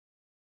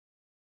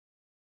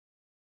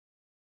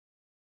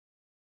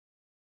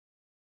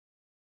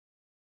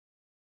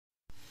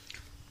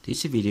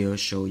This video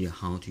shows you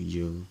how to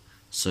use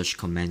search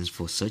commands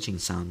for searching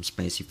some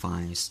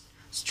specified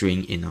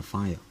string in a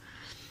file.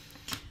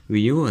 We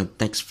use a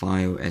text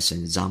file as an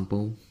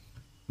example.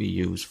 We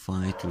use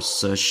file to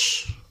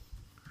search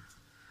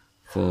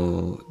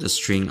for the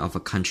string of a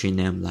country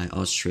name like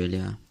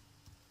Australia.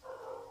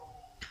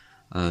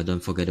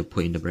 Don't forget to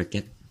put in the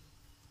bracket.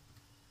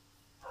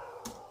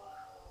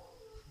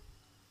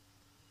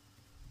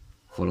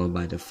 Followed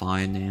by the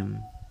file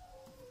name.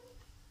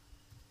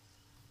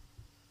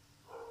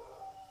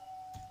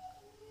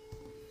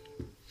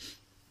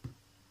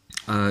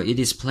 It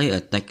displays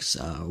a text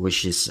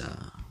which is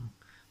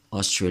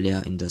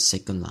Australia in the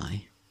second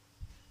line.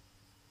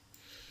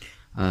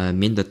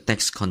 Mean the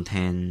text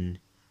contains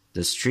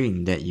the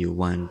string that you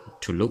want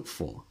to look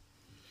for.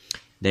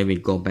 Then we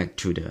go back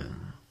to the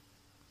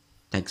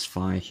text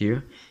file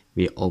here.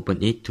 We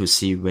open it to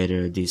see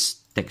whether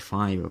this text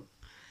file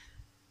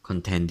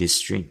contains this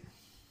string.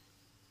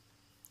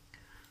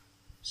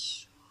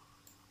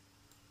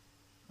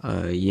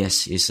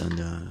 Yes, it's on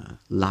the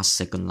last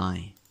second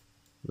line.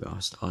 We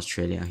asked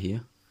Australia here.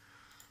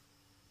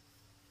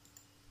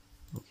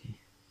 Okay.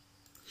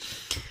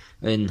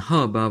 And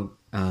how about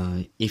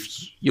if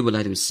you would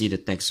like to see the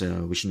text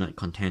which not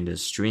contain the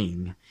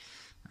string,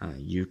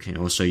 you can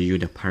also use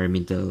the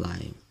parameter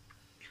like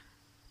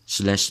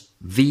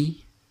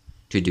 /v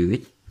to do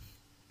it.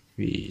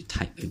 We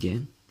type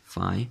again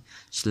file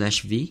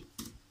 /v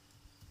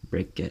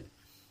bracket.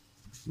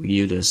 We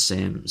use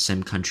the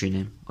same country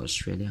name,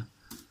 Australia.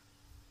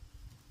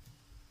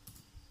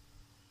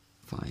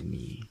 Find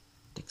me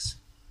text.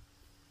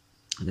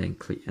 Then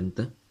click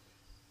enter.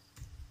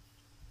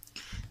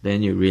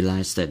 Then you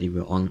realize that it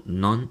will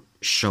not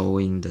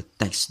showing the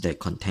text that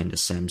contain the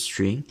same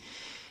string,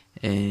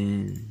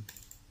 and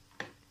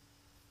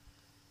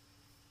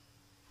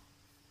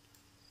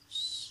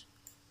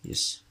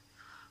yes,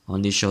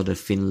 only show the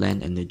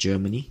Finland and the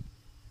Germany,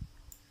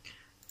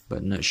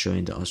 but not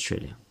showing the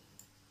Australia.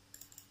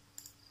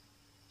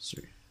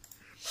 Sorry.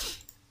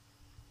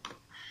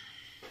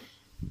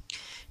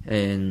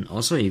 And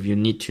also, if you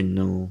need to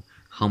know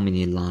how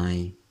many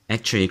lines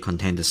actually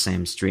contain the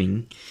same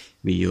string,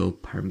 we use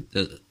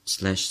parameter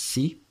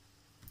 /c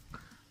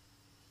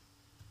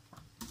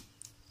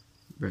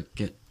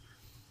bracket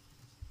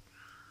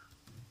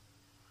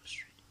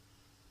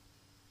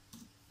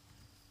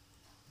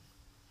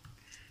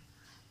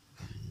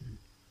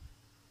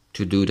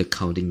to do the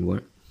counting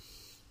work.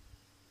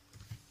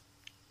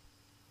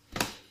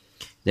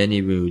 Then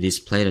it will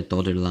display the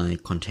dotted line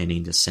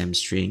containing the same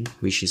string,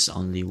 which is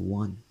only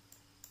one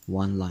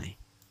line.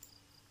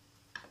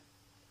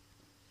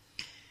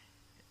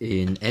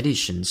 In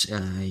addition,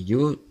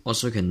 you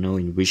also can know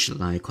in which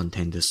line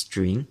contains the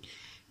string.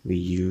 We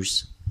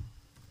use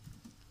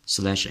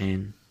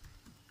 /n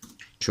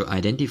to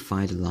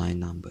identify the line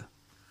number.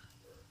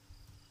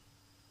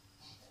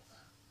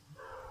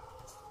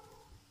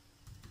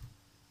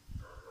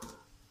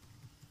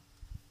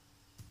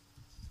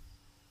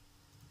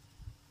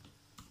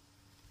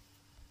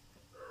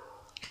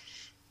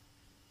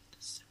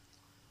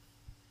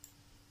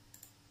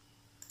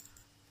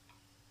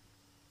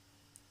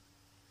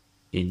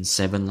 In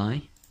 7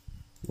 line,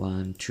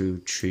 1, 2,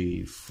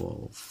 3,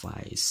 4,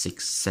 5,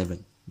 6,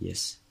 7.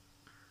 Yes,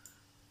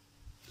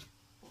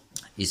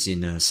 it's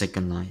in the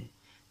second line.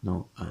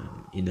 No,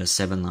 in the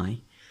 7th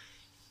line.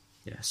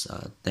 Yes.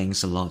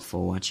 Thanks a lot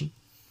for watching.